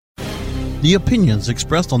The opinions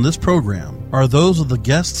expressed on this program are those of the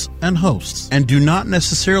guests and hosts and do not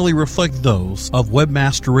necessarily reflect those of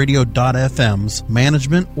WebmasterRadio.fm's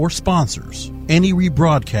management or sponsors. Any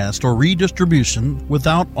rebroadcast or redistribution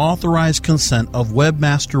without authorized consent of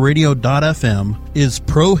WebmasterRadio.fm is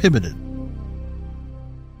prohibited.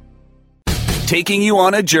 Taking you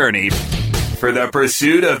on a journey for the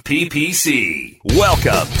pursuit of PPC.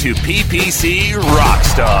 Welcome to PPC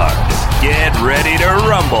Rockstars. Get ready to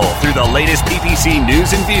rumble through the latest PPC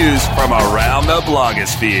news and views from around the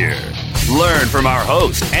blogosphere. Learn from our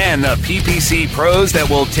host and the PPC pros that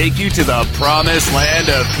will take you to the promised land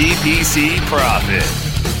of PPC profit.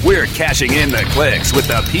 We're cashing in the clicks with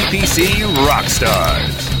the PPC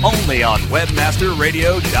Rockstars, only on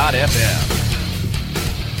WebmasterRadio.fm.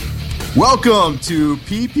 Welcome to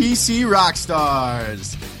PPC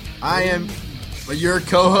Rockstars. I am your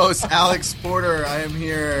co-host, Alex Porter. I am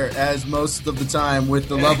here, as most of the time, with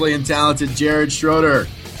the lovely and talented Jared Schroeder.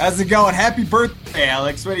 How's it going? Happy birthday,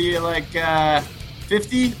 Alex. What are you,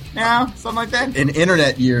 50 now? Something like that? In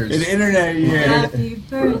internet years. Happy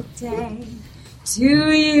birthday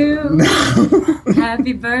to you.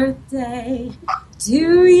 Happy birthday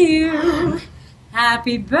to you.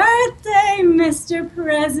 Happy birthday, Mr.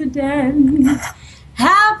 President.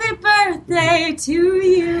 Happy birthday to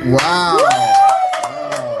you. Wow.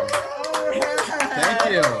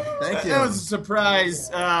 Thank you. That was a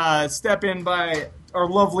surprise step in by our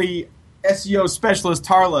lovely SEO specialist,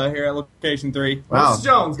 Tarla, here at Location 3. Wow. Moses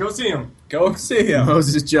Jones, go see him. Go see him.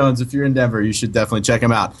 Moses Jones, if you're in Denver, you should definitely check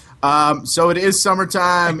him out. So it is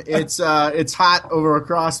summertime. It's hot over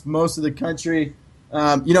across most of the country.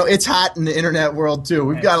 It's hot in the internet world too.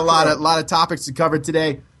 We've got a lot of topics to cover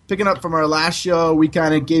today. Picking up from our last show, we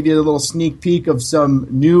kind of gave you a little sneak peek of some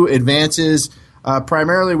new advances,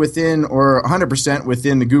 primarily within or 100%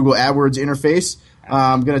 within the Google AdWords interface.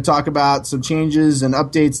 I'm going to talk about some changes and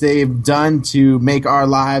updates they've done to make our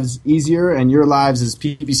lives easier and your lives as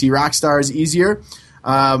PPC Rockstars easier.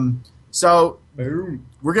 So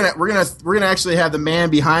we're gonna actually have the man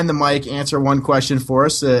behind the mic answer one question for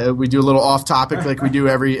us. We do a little off topic like we do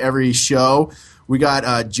every show. We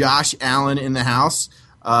got Josh Allen in the house,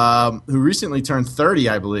 who recently turned 30,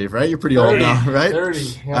 I believe. Right? You're pretty old now, right?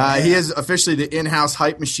 30. Yeah. He is officially the in-house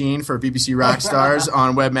hype machine for BBC Rockstars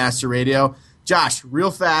on Webmaster Radio. Josh,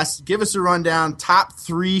 real fast, give us a rundown. Top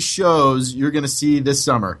 3 shows you're going to see this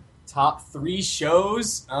summer. Top 3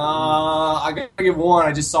 shows? I got to give one.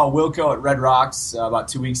 I just saw Wilco at Red Rocks about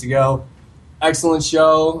 2 weeks ago. Excellent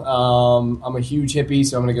show. I'm a huge hippie,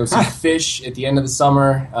 so I'm going to go see Fish at the end of the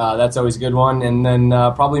summer. That's always a good one. And then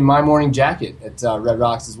probably My Morning Jacket at Red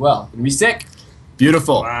Rocks as well. Going to be sick.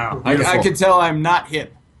 Beautiful. Wow. Beautiful. I can tell I'm not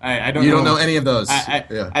hip. I don't. You don't know any of those.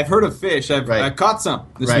 I've heard of Fish. I caught some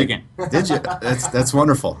this weekend. Did you? That's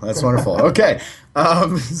wonderful. That's wonderful. Okay.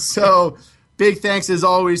 So big thanks as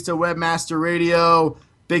always to Webmaster Radio.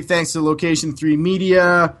 Big thanks to Location 3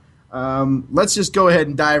 Media. Let's just go ahead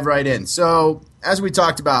and dive right in. So as we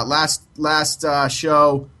talked about last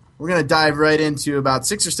show, we're going to dive right into about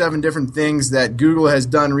 6 or 7 different things that Google has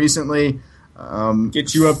done recently.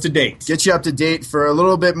 Get you up to date. Get you up to date for a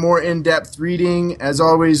little bit more in-depth reading. As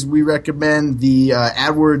always, we recommend the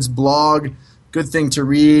AdWords blog. Good thing to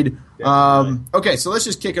read. Okay, so let's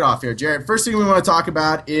just kick it off here, Jared. First thing we want to talk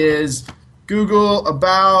about is Google,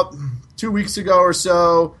 about 2 weeks ago or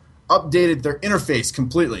so, updated their interface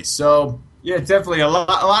completely. So yeah, definitely. A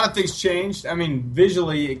lot of things changed. I mean,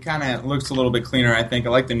 visually, it kind of looks a little bit cleaner, I think. I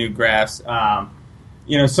like the new graphs. Some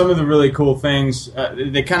of the really cool things,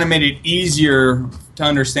 they kind of made it easier to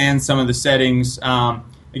understand some of the settings. Like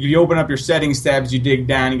if you open up your settings tabs, you dig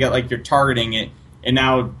down, you got your targeting it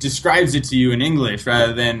now describes it to you in English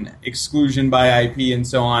rather than exclusion by IP and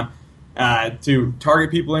so on, to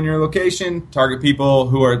target people in your location, target people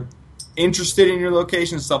who are interested in your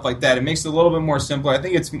location, stuff like that. It makes it a little bit more simpler. I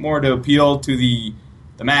think it's more to appeal to the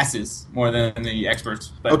masses more than the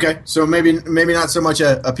experts. But okay, so maybe not so much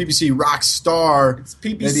a PPC rock star. It's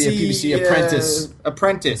PPC, maybe a PPC apprentice.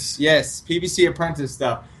 Apprentice, yes, PPC apprentice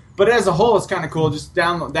stuff. But as a whole, it's kind of cool. Just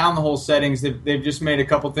down the whole settings, they've just made a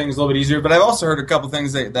couple things a little bit easier. But I've also heard a couple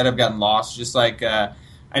things that have gotten lost. Just like I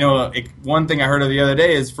know one thing I heard of the other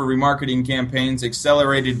day is for remarketing campaigns,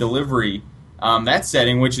 accelerated delivery. That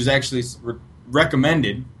setting, which is actually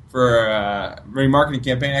recommended for a remarketing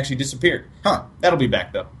campaign, actually disappeared. Huh. That'll be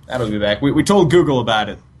back, though. That'll be back. We told Google about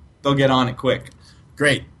it. They'll get on it quick.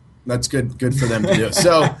 Great. That's good for them to do.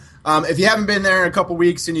 So if you haven't been there in a couple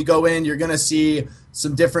weeks and you go in, you're going to see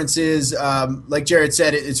some differences. Like Jared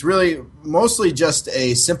said, it's really mostly just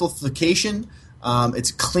a simplification.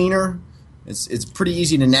 It's cleaner. It's pretty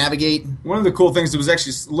easy to navigate. One of the cool things that was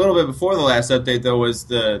actually a little bit before the last update, though, was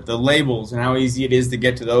the labels and how easy it is to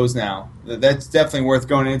get to those now. That's definitely worth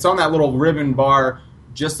going. And it's on that little ribbon bar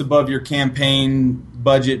just above your campaign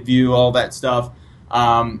budget view, all that stuff.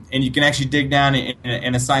 And you can actually dig down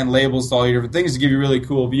and assign labels to all your different things to give you really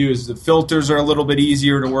cool views. The filters are a little bit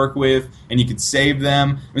easier to work with, and you can save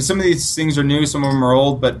them. I mean, some of these things are new, some of them are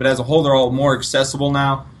old, but as a whole, they're all more accessible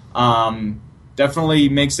now. Definitely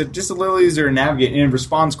makes it just a little easier to navigate, and it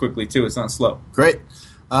responds quickly too. It's not slow. Great.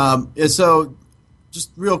 So,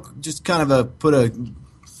 just kind of put a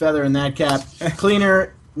feather in that cap.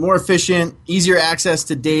 Cleaner, more efficient, easier access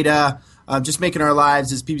to data. Just making our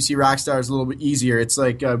lives as PPC Rockstars a little bit easier. It's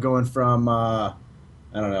like going from I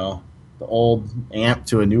don't know, the old amp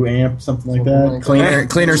to a new amp, something like that.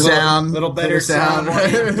 Cleaner sound, little better sound,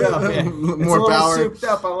 more power, souped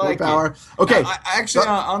up. I like more power. It. Okay, Actually,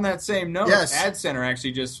 on that same note, yes. Ad Center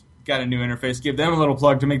actually just got a new interface. Give them a little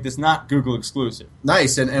plug to make this not Google exclusive.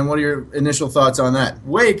 Nice. And what are your initial thoughts on that?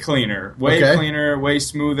 Way cleaner, way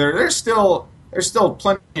smoother. There's still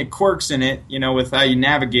plenty of quirks in it, with how you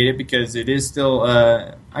navigate it, because it is still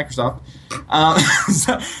Microsoft.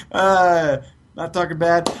 Not talking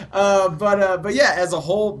bad, but yeah, as a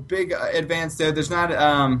whole, big advance there. There's not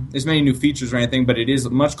as many new features or anything, but it is a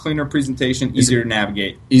much cleaner presentation, easier to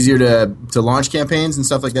navigate, easier to launch campaigns and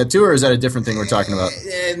stuff like that too, or is that a different thing we're talking about?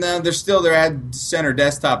 No, their Ad Center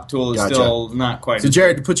desktop tool is still not quite. So,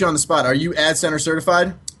 Jared, to put you on the spot, are you Ad Center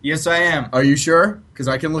certified? Yes, I am. Are you sure? Because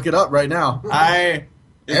I can look it up right now.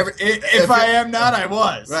 If I am not, I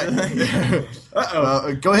was.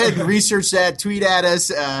 Right. Go ahead and research that. Tweet at us.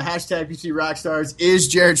 Hashtag PC Rockstars. Is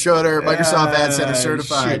Jared Schroeder Microsoft Ad Center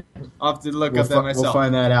certified? I'll have to look up that myself. We'll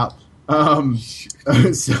find that out.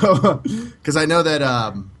 Because I know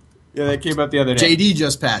that that came up the other day. JD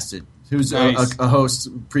just passed it. Who's nice. a host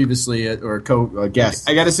previously or a guest.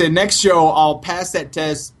 I got to say, next show I'll pass that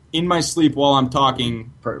test in my sleep while I'm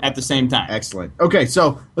talking at the same time. Excellent. Okay,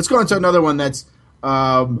 so let's go into another one that's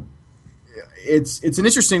it's an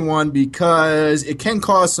interesting one because it can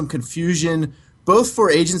cause some confusion both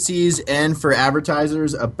for agencies and for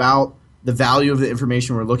advertisers about the value of the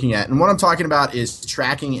information we're looking at. And what I'm talking about is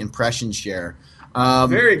tracking impression share.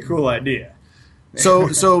 Very cool idea.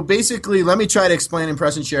 So basically, let me try to explain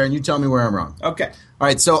impression share, and you tell me where I'm wrong. Okay. All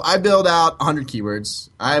right, so I build out 100 keywords.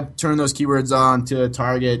 I turn those keywords on to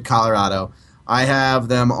target Colorado. I have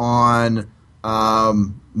them on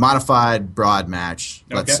modified broad match,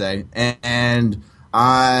 let's say, and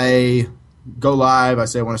I go live. I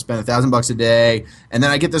say I want to spend $1,000 a day, and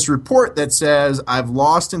then I get this report that says I've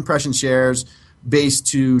lost impression shares based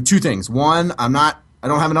to two things. One, I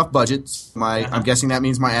don't have enough budget. I'm guessing that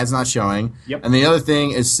means my ad's not showing. Yep. And the other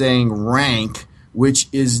thing is saying rank, which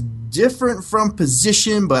is different from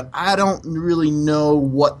position, but I don't really know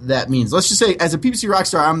what that means. Let's just say, as a PPC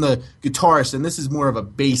Rockstar, I'm the guitarist, and this is more of a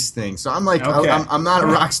bass thing. So I'm like, I'm not a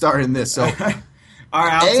rock star in this. So, all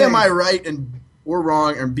right, am I right or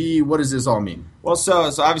wrong? Or B, what does this all mean? Well, so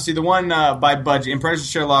obviously the one by budget, impression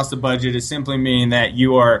share loss of budget is simply meaning that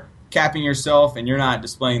you are capping yourself and you're not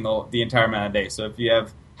displaying the entire amount of days. So if you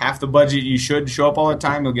have half the budget you should show up all the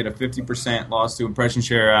time, you'll get a 50% loss to impression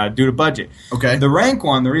share due to budget. Okay. The rank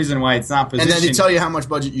one, the reason why it's not positioned... And then they tell you how much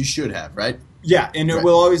budget you should have, right? Yeah, and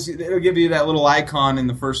it'll give you that little icon in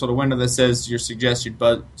the first little window that says your suggested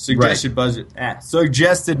budget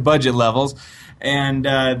levels, and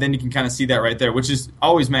then you can kind of see that right there, which is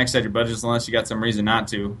always max out your budgets unless you got some reason not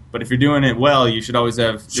to. But if you're doing it well, you should always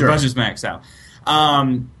have your budgets maxed out.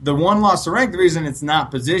 The one loss to rank, the reason it's not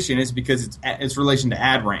position is because it's relation to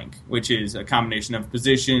ad rank, which is a combination of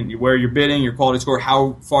position, where you're bidding, your quality score,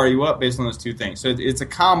 how far are you up based on those two things. So it's a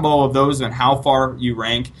combo of those and how far you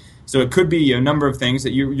rank. So it could be a number of things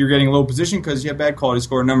that you're getting low position because you have bad quality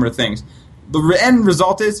score, a number of things. The end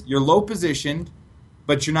result is you're low positioned,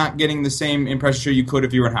 but you're not getting the same impression share you could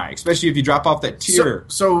if you were high, especially if you drop off that tier.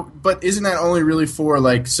 But isn't that only really for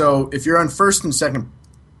if you're on first and second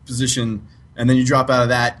position and then you drop out of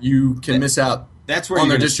that, you can miss out on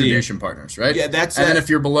their distribution partners, right? Yeah, then if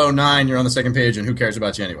you're below 9, you're on the second page, and who cares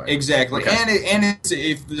about you anyway? Exactly. Okay. And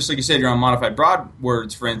if just like you said, you're on modified broad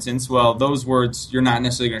words, for instance, well, those words you're not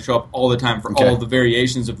necessarily going to show up all the time for all the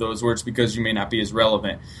variations of those words because you may not be as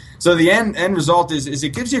relevant. So the end result is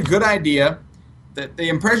it gives you a good idea that the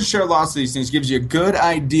impression share loss of these things gives you a good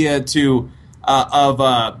idea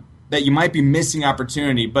that you might be missing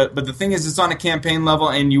opportunity. But the thing is, it's on a campaign level,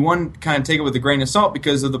 and you want to kind of take it with a grain of salt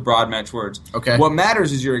because of the broad match words. Okay. What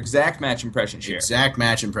matters is your exact match impression share. Exact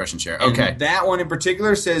match impression share. Okay. And that one in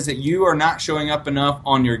particular says that you are not showing up enough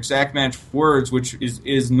on your exact match words, which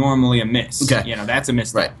is normally a miss. Okay. That's a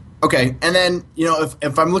miss. Right. Okay, and then,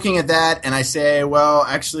 if I'm looking at that and I say, well,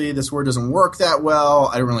 actually this word doesn't work that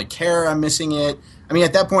well, I don't really care, I'm missing it. I mean,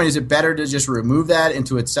 at that point, is it better to just remove that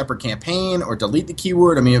into a separate campaign or delete the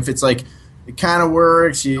keyword? I mean, if it's like it kind of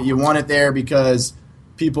works, you want it there because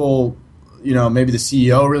people, maybe the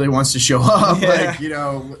CEO really wants to show up. Yeah.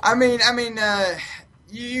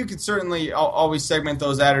 You could certainly always segment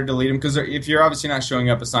those out or delete them because if you're obviously not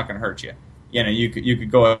showing up, it's not going to hurt you. You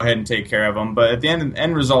could go ahead and take care of them. But at the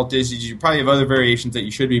end result is you probably have other variations that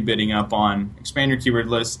you should be bidding up on. Expand your keyword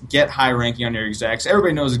list. Get high ranking on your exacts.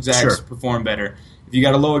 Everybody knows exacts perform better. If you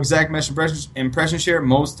got a low exact match impression share,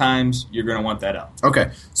 most times you're going to want that up.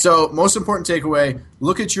 Okay. So most important takeaway,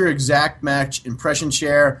 look at your exact match impression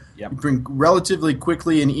share. Yep. You can relatively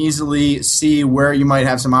quickly and easily see where you might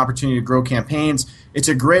have some opportunity to grow campaigns. It's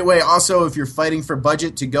a great way also if you're fighting for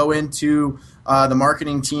budget to go into the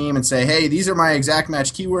marketing team and say, hey, these are my exact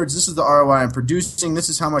match keywords. This is the ROI I'm producing. This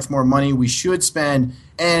is how much more money we should spend,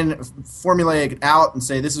 and formulate it out and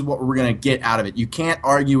say this is what we're going to get out of it. You can't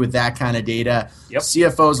argue with that kind of data. Yep.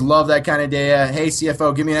 CFOs love that kind of data. Hey,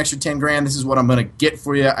 CFO, give me an extra 10 grand. This is what I'm going to get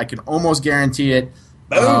for you. I can almost guarantee it.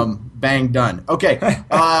 Bang, done. Okay,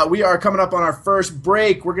 we are coming up on our first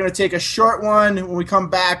break. We're going to take a short one. When we come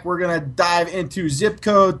back, we're going to dive into zip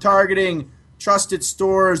code targeting, trusted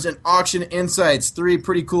stores, and auction insights. 3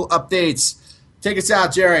 pretty cool updates. Take us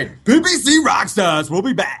out, Jared. PPC Rockstars. We'll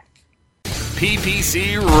be back.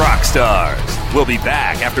 PPC Rockstars. We'll be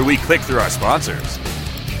back after we click through our sponsors.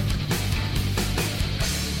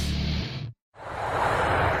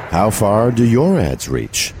 How far do your ads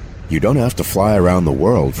reach? You don't have to fly around the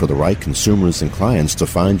world for the right consumers and clients to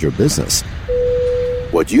find your business.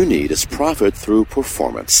 What you need is profit through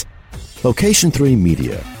performance. Location 3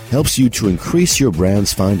 Media helps you to increase your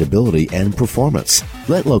brand's findability and performance.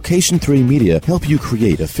 Let Location 3 Media help you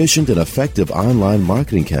create efficient and effective online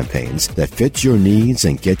marketing campaigns that fit your needs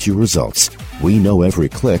and get you results. We know every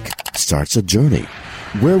click starts a journey.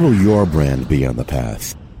 Where will your brand be on the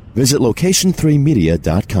path? Visit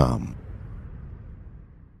location3media.com.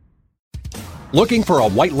 Looking for a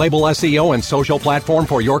white label SEO and social platform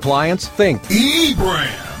for your clients? Think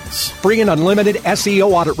eBrands. Free and unlimited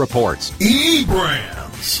SEO audit reports.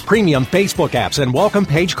 eBrands. Premium Facebook apps and welcome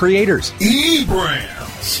page creators.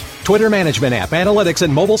 eBrands. Twitter management app, analytics,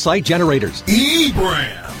 and mobile site generators.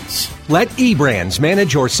 eBrands. Let eBrands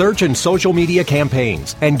manage your search and social media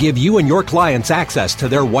campaigns and give you and your clients access to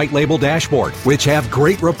their white label dashboard, which have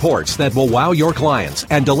great reports that will wow your clients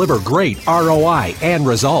and deliver great ROI and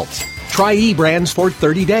results. Try eBrands for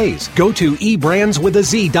 30 days. Go to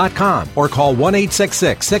eBrandsWithAZ.com or call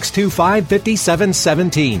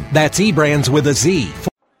 1-866-625-5717. That's eBrands with a Z.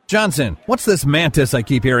 Johnson, what's this Mantis I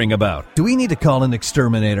keep hearing about? Do we need to call an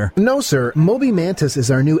exterminator? No, sir. Moby Mantis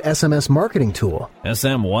is our new SMS marketing tool.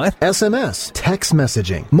 SM what? SMS, text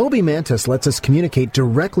messaging. Moby Mantis lets us communicate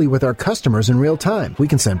directly with our customers in real time. We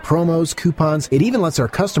can send promos, coupons. It even lets our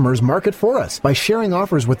customers market for us by sharing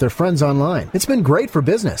offers with their friends online. It's been great for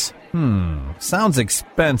business. Sounds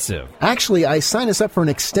expensive. Actually, I signed us up for an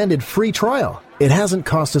extended free trial. It hasn't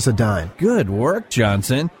cost us a dime. Good work,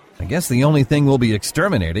 Johnson. I guess the only thing we'll be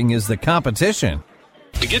exterminating is the competition.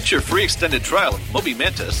 To get your free extended trial of Moby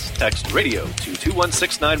Mantis, text radio to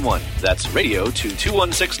 21691. That's radio to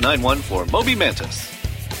 21691 for Moby Mantis.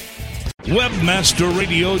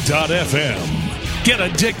 Webmasterradio.fm. Get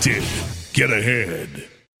addicted. Get ahead.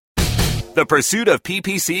 The pursuit of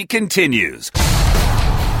PPC continues.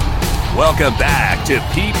 Welcome back to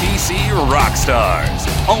PPC Rockstars,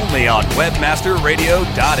 only on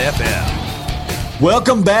WebmasterRadio.fm.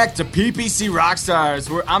 Welcome back to PPC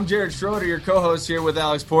Rockstars. I'm Jared Schroeder, your co-host here with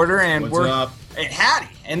Alex Porter, and What's up? Hey, howdy.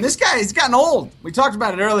 And this guy, he's gotten old. We talked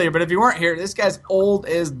about it earlier, but if you weren't here, this guy's old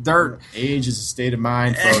as dirt. Age is a state of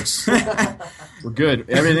mind, folks. We're good.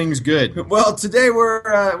 Everything's good. Well, today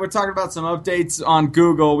we're talking about some updates on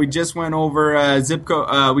Google. We just went over zip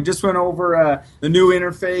code. We just went over the new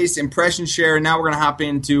interface, impression share, and now we're going to hop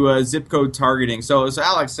into zip code targeting. So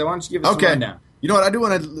Alex, why don't you give us a rundown? You know what? I do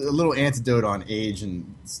want a little antidote on age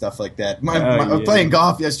and stuff like that. I was playing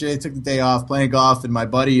golf yesterday. I took the day off playing golf, and my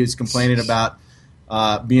buddy was complaining about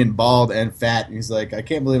being bald and fat. And he's like, I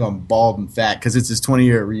can't believe I'm bald and fat because it's his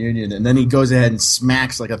 20-year reunion. And then he goes ahead and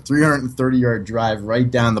smacks like a 330-yard drive right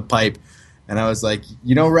down the pipe. And I was like,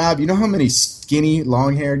 you know, Rob, you know how many skinny,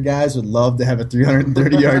 long-haired guys would love to have a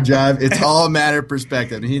 330-yard drive? It's all a matter of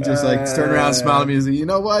perspective. And he just turned around and smiled at me and said, you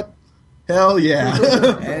know what? Hell yeah.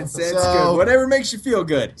 It's good. Whatever makes you feel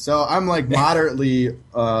good. So I'm like moderately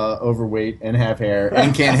overweight and have hair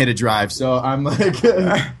and can't hit a drive. So I'm like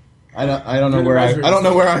I don't know where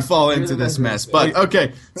I fall into this mess. But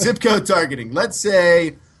okay, zip code targeting. Let's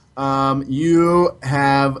say you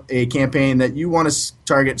have a campaign that you want to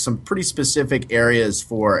target some pretty specific areas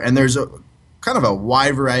for, and there's kind of a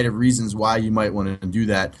wide variety of reasons why you might want to do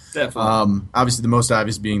that. Definitely. Obviously, the most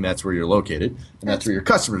obvious being that's where you're located, and that's where your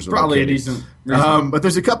customers are Probably located. a decent reason. But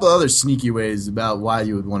there's a couple other sneaky ways about why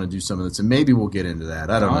you would want to do some of this, and maybe we'll get into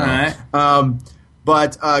that. I don't know. All right.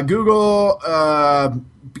 But Google,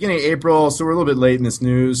 beginning of April, so we're a little bit late in this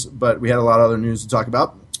news, but we had a lot of other news to talk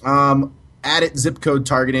about. Added zip code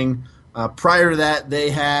targeting. Prior to that,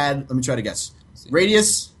 they had, let me try to guess,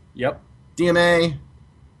 Radius, Yep. DMA,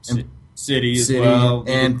 and City as well.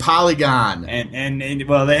 and Polygon. And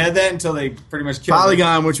well, they had that until they pretty much killed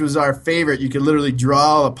Polygon, which was our favorite. You could literally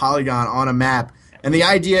draw a polygon on a map. And the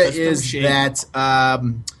idea is that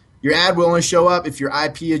your ad will only show up if your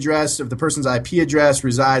IP address, if the person's IP address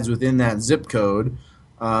resides within that zip code.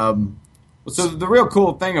 So the real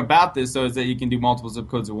cool thing about this, though, is that you can do multiple zip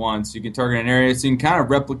codes at once. You can target an area, so you can kind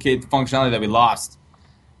of replicate the functionality that we lost.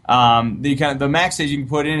 The max size you can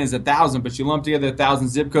put in is 1,000, but you lump together 1,000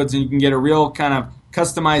 zip codes, and you can get a real kind of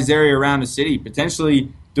customized area around a city,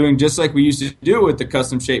 potentially doing just like we used to do with the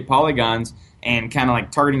custom-shaped polygons and kind of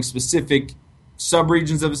like targeting specific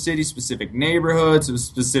subregions of a city, specific neighborhoods,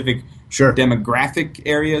 specific demographic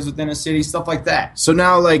areas within a city, stuff like that. So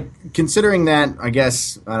now, like, considering that, I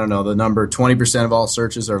guess, I don't know, the number 20% of all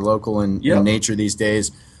searches are local in nature these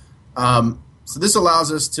days. So this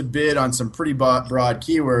allows us to bid on some pretty broad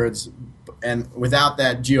keywords and without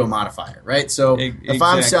that geo modifier, right? So if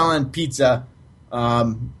I'm selling pizza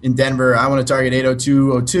in Denver, I want to target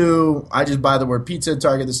 80202. I just buy the word pizza,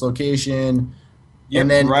 target this location. Yeah, and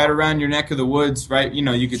then right around your neck of the woods, right? You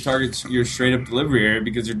know, you could target your straight-up delivery area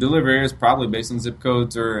because your delivery area is probably based on zip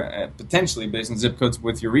codes or potentially based on zip codes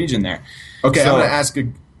with your region there. Okay, so, I'm going to ask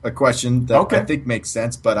a question that I think makes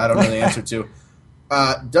sense, but I don't know the answer to.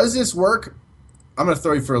 Does this work? I'm going to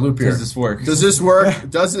throw you for a loop here. Does this work? Does this work?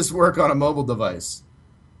 Does this work on a mobile device?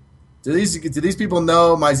 Do these people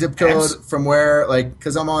know my zip code from where? Like,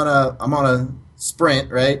 because I'm on a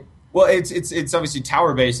Sprint, right? Well, it's obviously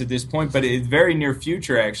tower based at this point, but it's very near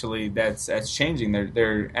future actually. That's changing.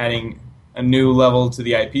 They're adding a new level to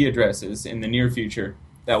the IP addresses in the near future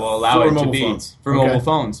that will allow it to be for mobile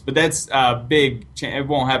phones. But that's big. It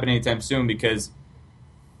won't happen anytime soon because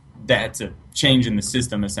that's a change in the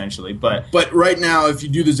system essentially. But right now, if you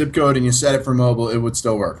do the zip code and you set it for mobile, it would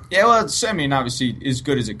still work. Yeah, well, it's, I mean, obviously as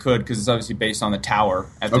good as it could because it's obviously based on the tower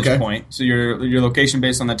at this point. So your location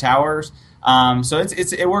based on the towers. So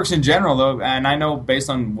it works in general though, and I know based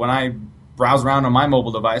on when I browse around on my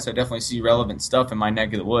mobile device, I definitely see relevant stuff in my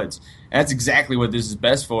neck of the woods. And that's exactly what this is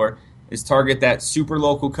best for, is target that super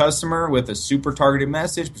local customer with a super targeted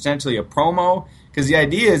message, potentially a promo, because the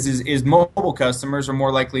idea is mobile customers are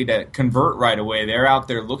more likely to convert right away. They're out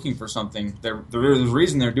there looking for something. The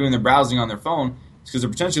reason they're doing their browsing on their phone is because they're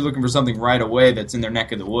potentially looking for something right away that's in their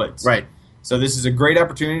neck of the woods. Right. So this is a great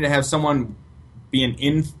opportunity to have someone be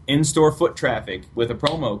an in-store foot traffic with a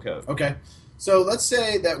promo code. Okay. So let's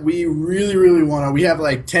say that we really, really want to – we have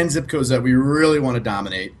like 10 zip codes that we really want to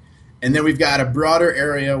dominate. And then we've got a broader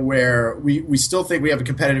area where we still think we have a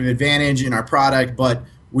competitive advantage in our product, but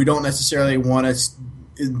we don't necessarily want to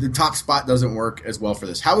 – the top spot doesn't work as well for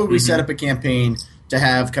this. How would we set up a campaign to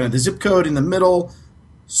have kind of the zip code in the middle,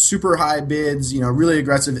 super high bids, really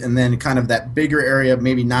aggressive, and then kind of that bigger area,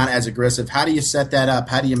 maybe not as aggressive? How do you set that up?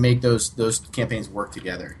 How do you make those campaigns work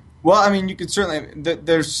together? Well, I mean, you could certainly –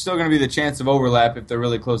 there's still going to be the chance of overlap if they're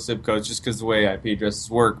really close zip codes just because the way IP addresses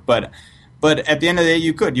work. But at the end of the day,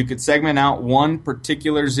 you could segment out one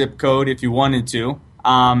particular zip code if you wanted to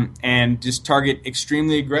and just target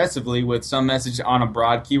extremely aggressively with some message on a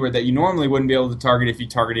broad keyword that you normally wouldn't be able to target if you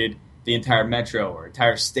targeted the entire metro or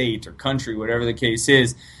entire state or country, whatever the case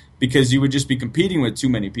is, because you would just be competing with too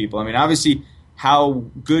many people. I mean, obviously, how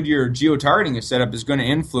good your geo-targeting is set up is going to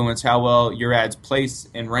influence how well your ads place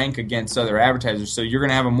and rank against other advertisers. So you're going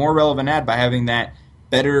to have a more relevant ad by having that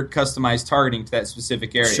better customized targeting to that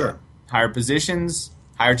specific area. Sure. Higher positions,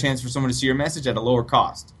 higher chance for someone to see your message at a lower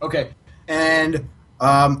cost. Okay. And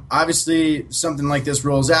obviously, something like this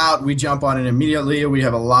rolls out. We jump on it immediately. We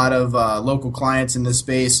have a lot of local clients in this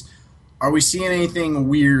space. Are we seeing anything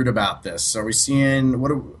weird about this? Are we seeing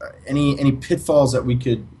any pitfalls that we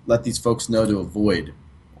could let these folks know to avoid?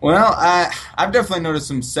 Well, I've definitely noticed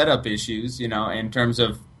some setup issues, in terms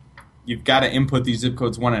of you've got to input these zip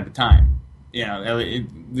codes one at a time. At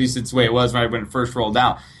least it's the way it was right when it first rolled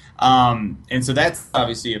out. And so that's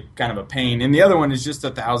obviously kind of a pain. And the other one is just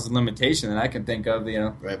 1,000 limitation that I can think of.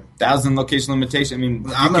 1,000 location limitation. I mean,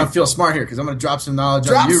 I'm going to feel smart here because I'm going to drop some knowledge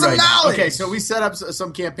on you right now. Okay, so we set up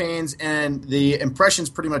some campaigns, and the impressions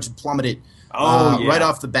pretty much plummeted right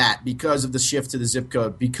off the bat because of the shift to the zip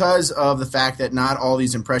code, because of the fact that not all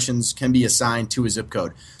these impressions can be assigned to a zip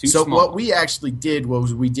code. So what we actually did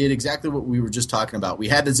was we did exactly what we were just talking about. We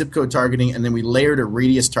had the zip code targeting, and then we layered a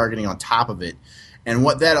radius targeting on top of it. And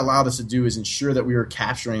what that allowed us to do is ensure that we were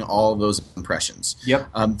capturing all of those impressions. Yep.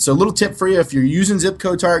 So a little tip for you, if you're using zip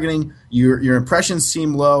code targeting, your impressions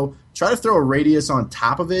seem low, try to throw a radius on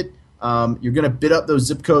top of it. You're going to bid up those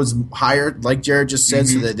zip codes higher, like Jared just said,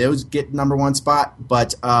 so that those get number one spot.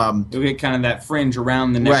 But you'll get kind of that fringe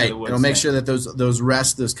around the neck of the woods. It'll make sure that those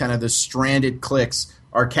kind of the stranded clicks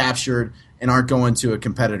are captured and aren't going to a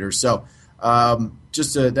competitor. So I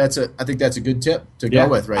think that's a good tip to go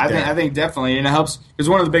with there. I think definitely, and it helps because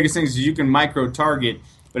one of the biggest things is you can micro target,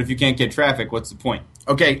 but if you can't get traffic, what's the point?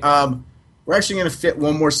 Okay, we're actually going to fit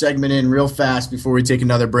one more segment in real fast before we take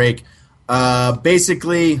another break.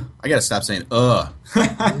 Basically, I got to stop saying I'm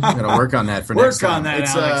going to work on that for next time. Work on that,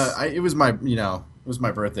 Alex. It was my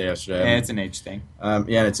birthday yesterday. Yeah, it's an age thing.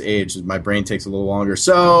 It's age. My brain takes a little longer.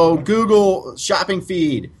 So Google shopping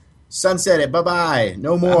feed. Sunset it. Bye-bye.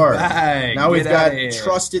 No more. Bye. Now we've got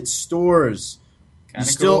trusted stores.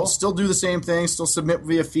 Still do the same thing. Still submit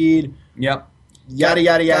via feed. Yep. Yada,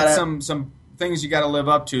 yada, yada. Some things you got to live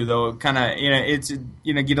up to, though. Kind of,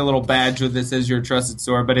 get a little badge with this as your trusted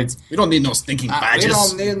store, but it's... We don't need no stinking badges. We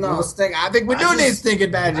don't need no stinking... I think we do need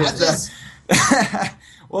stinking badges.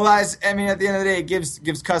 Well, at the end of the day, it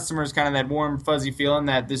gives customers kind of that warm, fuzzy feeling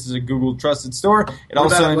that this is a Google trusted store.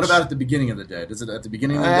 What about at the beginning of the day? Is it at the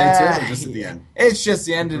beginning of the day, too, or just at the end? It's just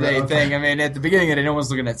the end of the day thing. I mean, at the beginning of the day, no one's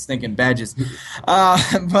looking at stinking badges.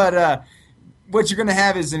 But what you're going to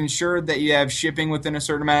have is ensure that you have shipping within a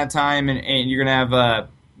certain amount of time, and you're going to have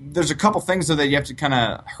there's a couple things, though, that you have to kind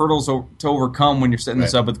of hurdles to overcome when you're setting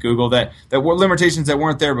this up with Google that were limitations that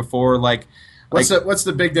weren't there before. What's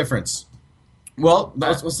the big difference? Well,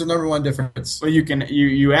 what's the number one difference? Well,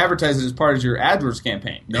 you advertise it as part of your AdWords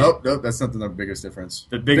campaign. Nope, that's not the biggest difference.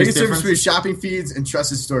 The biggest difference between shopping feeds and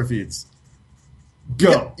trusted store feeds.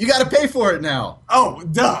 Go. You got to pay for it now. Oh,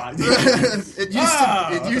 duh. It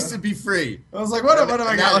used to be free. I was like, what have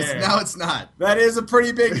I got here? Now it's not. That is a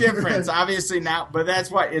pretty big difference, obviously now. But that's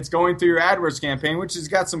why it's going through your AdWords campaign, which has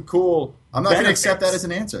got some cool. I'm not going to accept that as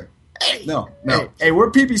an answer. No. Hey, we're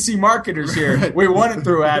PPC marketers here. We want it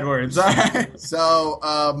through AdWords. All right. So,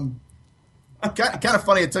 kind of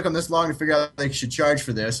funny it took them this long to figure out they should charge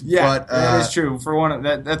for this. Yeah, but, that is true. For one,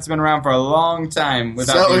 that's been around for a long time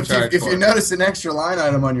without being charged. If you notice an extra line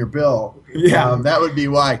item on your bill, that would be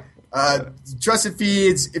why. Trusted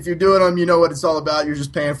feeds, if you're doing them, you know what it's all about. You're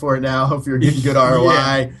just paying for it now. If you're getting good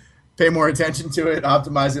ROI. Pay more attention to it,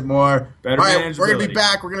 optimize it more. Better all right, we're going to be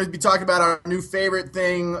back. We're going to be talking about our new favorite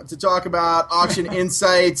thing to talk about, auction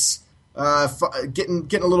insights, getting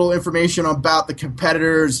a little information about the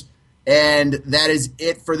competitors, and that is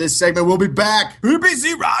it for this segment. We'll be back.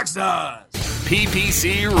 PPC Rockstars.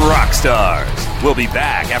 PPC Rockstars. We'll be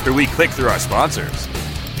back after we click through our sponsors.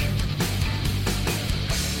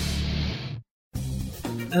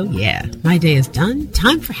 Oh, yeah. My day is done.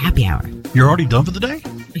 Time for happy hour. You're already done for the day?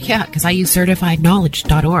 Yeah, because I use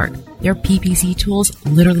CertifiedKnowledge.org. Their PPC tools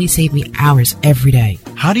literally save me hours every day.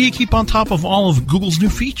 How do you keep on top of all of Google's new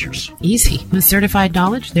features? Easy. With Certified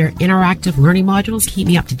Knowledge, their interactive learning modules keep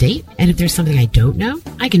me up to date. And if there's something I don't know,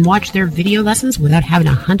 I can watch their video lessons without having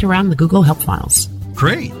to hunt around the Google help files.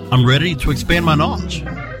 Great. I'm ready to expand my knowledge.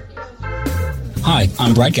 Hi,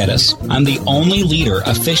 I'm Brad Geddes. I'm the only leader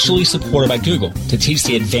officially supported by Google to teach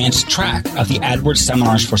the advanced track of the AdWords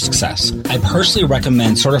Seminars for Success. I personally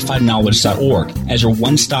recommend CertifiedKnowledge.org as your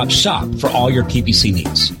one-stop shop for all your PPC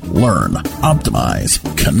needs. Learn, optimize,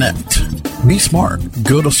 connect. Be smart.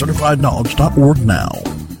 Go to CertifiedKnowledge.org now.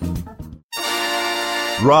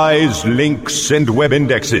 Rise links and web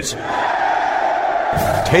indexes.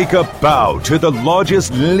 Take a bow to the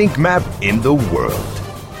largest link map in the world.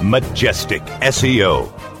 Majestic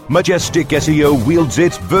SEO. Majestic SEO wields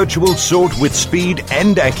its virtual sword with speed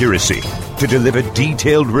and accuracy to deliver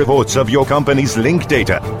detailed reports of your company's link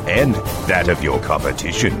data and that of your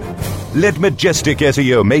competition. Let Majestic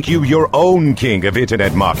SEO make you your own king of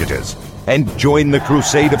internet marketers and join the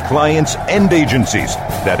crusade of clients and agencies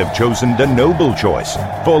that have chosen the noble choice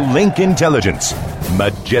for link intelligence.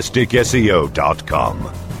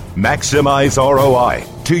 MajesticSEO.com. Maximize ROI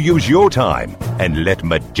to use your time and let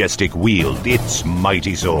Majestic wield its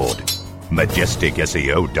mighty sword.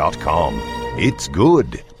 MajesticSEO.com. It's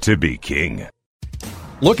good to be king.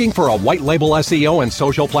 Looking for a white label SEO and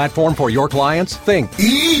social platform for your clients? Think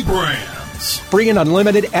eBrands. Free and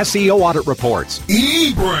unlimited SEO audit reports.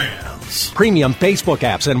 eBrands. Premium Facebook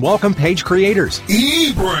apps and welcome page creators.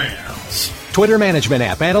 eBrands. Twitter management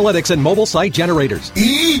app, analytics, and mobile site generators.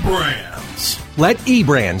 eBrands. Let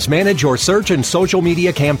eBrands manage your search and social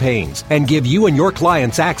media campaigns and give you and your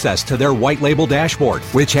clients access to their white label dashboard,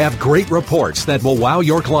 which have great reports that will wow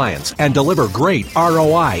your clients and deliver great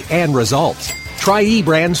ROI and results. Try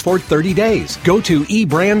eBrands for 30 days. Go to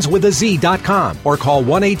eBrandsWithAZ.com or call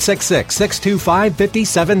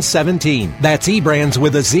 1-866-625-5717. That's eBrands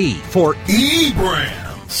with a Z for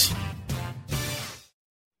eBrands.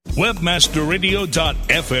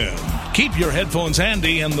 Webmasterradio.fm. Keep your headphones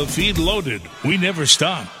handy and the feed loaded. We never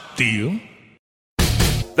stop. Do you?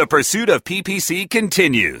 The pursuit of PPC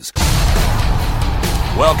continues.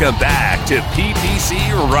 Welcome back to PPC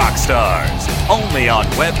Rockstars, only on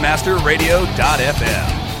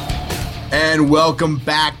WebmasterRadio.fm. And welcome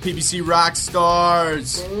back, PPC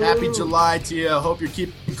Rockstars. Happy July to you. Hope you're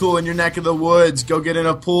keeping cool in your neck of the woods. Go get in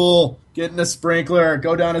a pool, get in a sprinkler,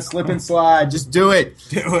 go down a slip and slide. Just do it.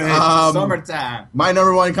 Do it. Summertime. My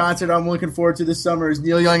number one concert I'm looking forward to this summer is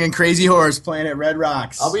Neil Young and Crazy Horse playing at Red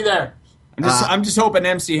Rocks. I'll be there. I'm just hoping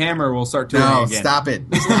MC Hammer will start touring again. Stop it.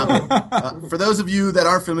 For those of you that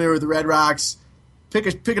aren't familiar with the Red Rocks, pick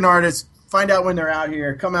an artist, find out when they're out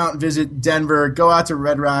here, come out and visit Denver, go out to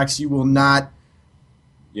Red Rocks. You will not...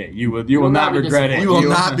 Yeah, you will not regret it. You will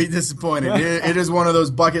not be disappointed. It is one of those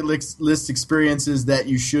bucket list experiences that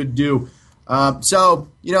you should do.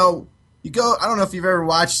 You go. I don't know if you've ever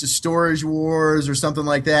watched the Storage Wars or something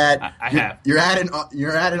like that. I have. You're at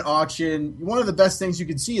an auction. One of the best things you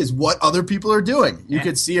can see is what other people are doing. You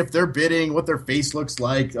could see if they're bidding, what their face looks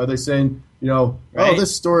like. Are they saying, right? Oh,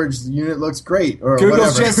 this storage unit looks great, or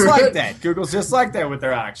Google's whatever. just like that. Google's just like that with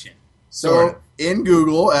their auction. So in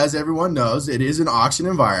Google, as everyone knows, it is an auction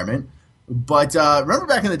environment. But remember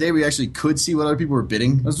back in the day, we actually could see what other people were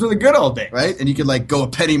bidding. It was really good old day, right? And you could go a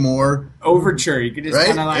penny more. Overture. You could just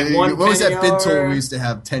kind of what was that bid tool we used to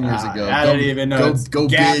have 10 years ago? I don't even know. Go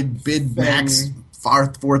bid max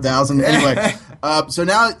 4,000. Anyway, so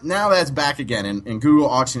now that's back again in Google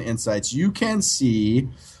Auction Insights. You can see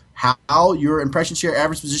how your impression share,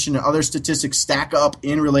 average position, and other statistics stack up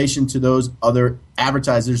in relation to those other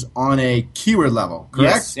advertisers on a keyword level,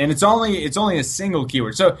 correct? Yes, and it's only a single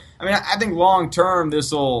keyword. So, I think long term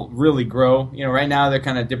this will really grow. Right now they're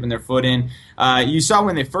kind of dipping their foot in. You saw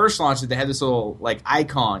when they first launched it, they had this little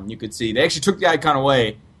icon you could see. They actually took the icon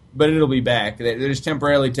away, but it'll be back. They're just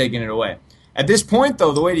temporarily taking it away. At this point,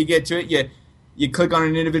 though, the way to get to it, you click on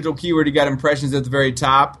an individual keyword, you got impressions at the very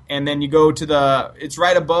top, and then you go to it's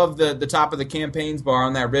right above the top of the campaigns bar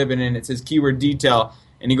on that ribbon, and it says keyword detail,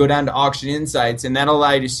 and you go down to auction insights, and that'll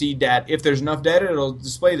allow you to see that if there's enough data, it'll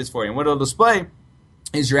display this for you. And what it'll display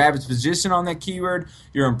is your average position on that keyword,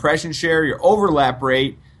 your impression share, your overlap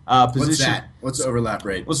rate, position. What's that? What's the overlap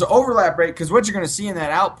rate? Well, so overlap rate, because what you're going to see in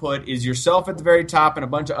that output is yourself at the very top and a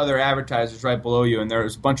bunch of other advertisers right below you, and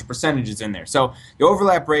there's a bunch of percentages in there. So the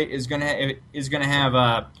overlap rate is going to have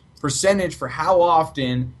a percentage for how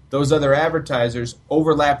often those other advertisers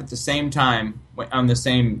overlap at the same time on the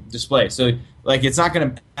same display. So it's not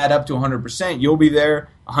going to add up to 100%. You'll be there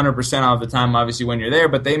 100% of the time, obviously, when you're there,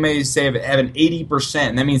 but they may say have an 80%,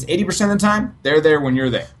 and that means 80% of the time they're there when you're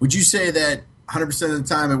there. Would you say that 100% of the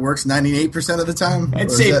time it works 98% of the time? I'd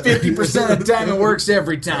say 50% of the time it works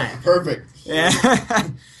every time. Perfect. Yeah.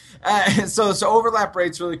 So overlap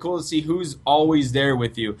rate's really cool to see who's always there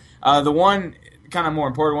with you. The one kind of more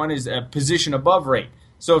important one is a position above rate.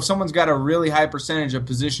 So if someone's got a really high percentage of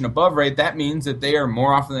position above rate, that means that they are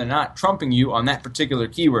more often than not trumping you on that particular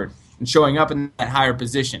keyword and showing up in that higher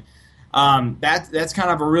position. That's kind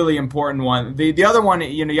of a really important one. The other one,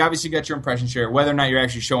 you obviously got your impression share, whether or not you're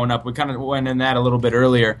actually showing up. We kind of went in that a little bit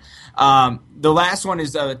earlier. The last one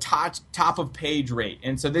is the top of page rate,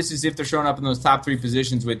 and so this is if they're showing up in those top 3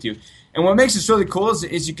 positions with you. And what makes this really cool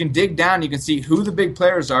is you can dig down, you can see who the big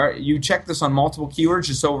players are. You check this on multiple keywords,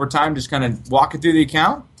 just over time, just kind of walk it through the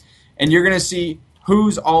account, and you're going to see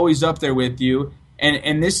who's always up there with you.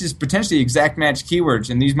 And this is potentially exact match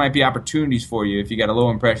keywords, and these might be opportunities for you if you got a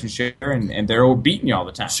low impression share and they're all beating you all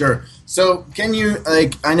the time. Sure. So can you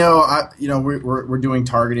I know we're doing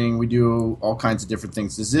targeting, we do all kinds of different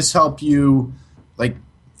things. Does this help you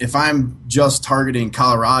if I'm just targeting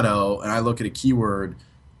Colorado and I look at a keyword,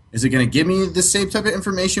 is it going to give me the same type of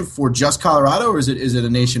information for just Colorado, or is it a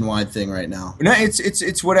nationwide thing right now? No,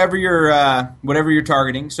 it's whatever you're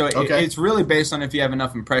targeting. So it's really based on if you have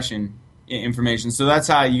enough impression information. So that's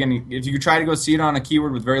how if you try to go see it on a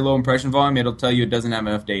keyword with very low impression volume, it'll tell you it doesn't have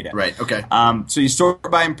enough data. Right, okay. So you sort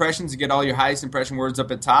by impressions to get all your highest impression words up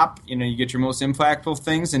at top. You get your most impactful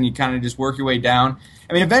things, and you kind of just work your way down.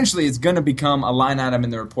 I mean, eventually it's going to become a line item in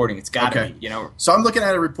the reporting. It's got to be, So I'm looking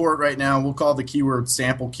at a report right now. We'll call the keyword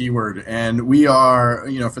sample keyword, and we are,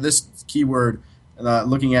 for this keyword,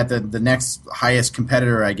 looking at the next highest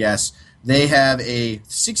competitor, I guess. They have a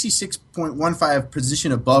 66.15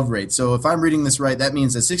 position above rate. So if I'm reading this right, that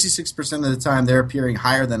means that 66% of the time they're appearing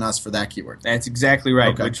higher than us for that keyword. That's exactly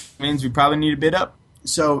right, which means we probably need a bid up.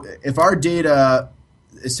 So if our data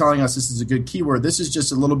is telling us this is a good keyword, this is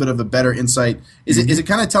just a little bit of a better insight. Is it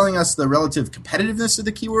kind of telling us the relative competitiveness of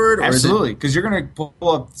the keyword? Or Absolutely, because you're going to pull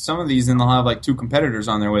up some of these and they'll have like 2 competitors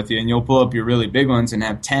on there with you, and you'll pull up your really big ones and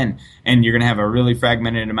have 10, and you're going to have a really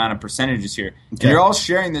fragmented amount of percentages here. Okay. And you're all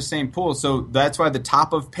sharing the same pool, so that's why the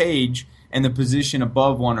top of page and the position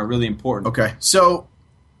above one are really important. Okay, so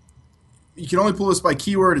you can only pull this by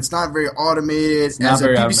keyword. It's not very automated. It's not As a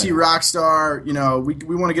very PPC Rockstar,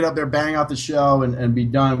 we want to get up there, bang out the show, and be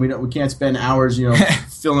done. We can't spend hours,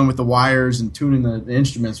 filling with the wires and tuning the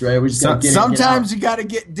instruments, right? We just gotta sometimes you got to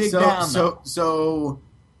dig down. So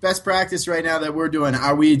best practice right now that we're doing,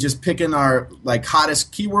 are we just picking our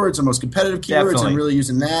hottest keywords or most competitive keywords Definitely. and really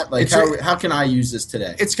using that? How can I use this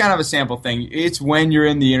today? It's kind of a sample thing. It's when you're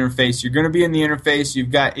in the interface. You're going to be in the interface.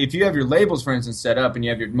 If you have your labels, for instance, set up and you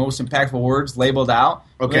have your most impactful words labeled out,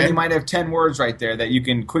 then you might have 10 words right there that you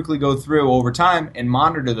can quickly go through over time and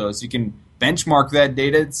monitor those. You can benchmark that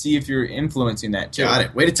data, see if you're influencing that too. Got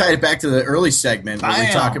it. Way to tie it back to the early segment where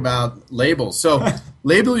we talk about labels. So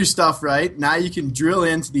label your stuff right. Now you can drill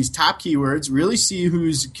into these top keywords, really see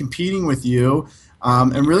who's competing with you,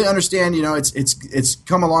 and really understand, it's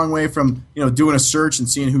come a long way from, doing a search and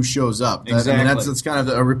seeing who shows up. Exactly. That's kind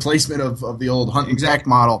of a replacement of the old hunt and peck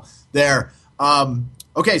model there.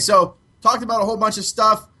 Okay, so talked about a whole bunch of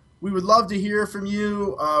stuff. We would love to hear from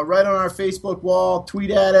you. Right on our Facebook wall, tweet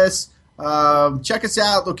at us. Check us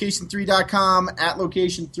out, location3.com, at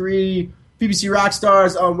location3, PPC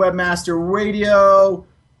Rockstars on Webmaster Radio,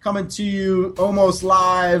 coming to you almost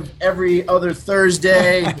live every other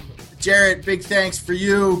Thursday. Jarrett, big thanks for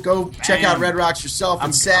you. Go check out Red Rocks yourself.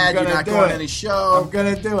 I'm sad you're not going to any show. I'm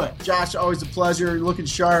going to do it. Josh, always a pleasure. You're looking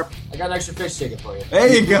sharp. I got an extra fish ticket for you.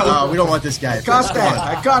 There you go. We don't want this guy. I caught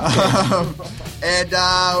that. And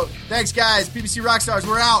thanks, guys. PPC Rockstars,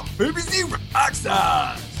 we're out. PPC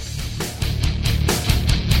Rockstars.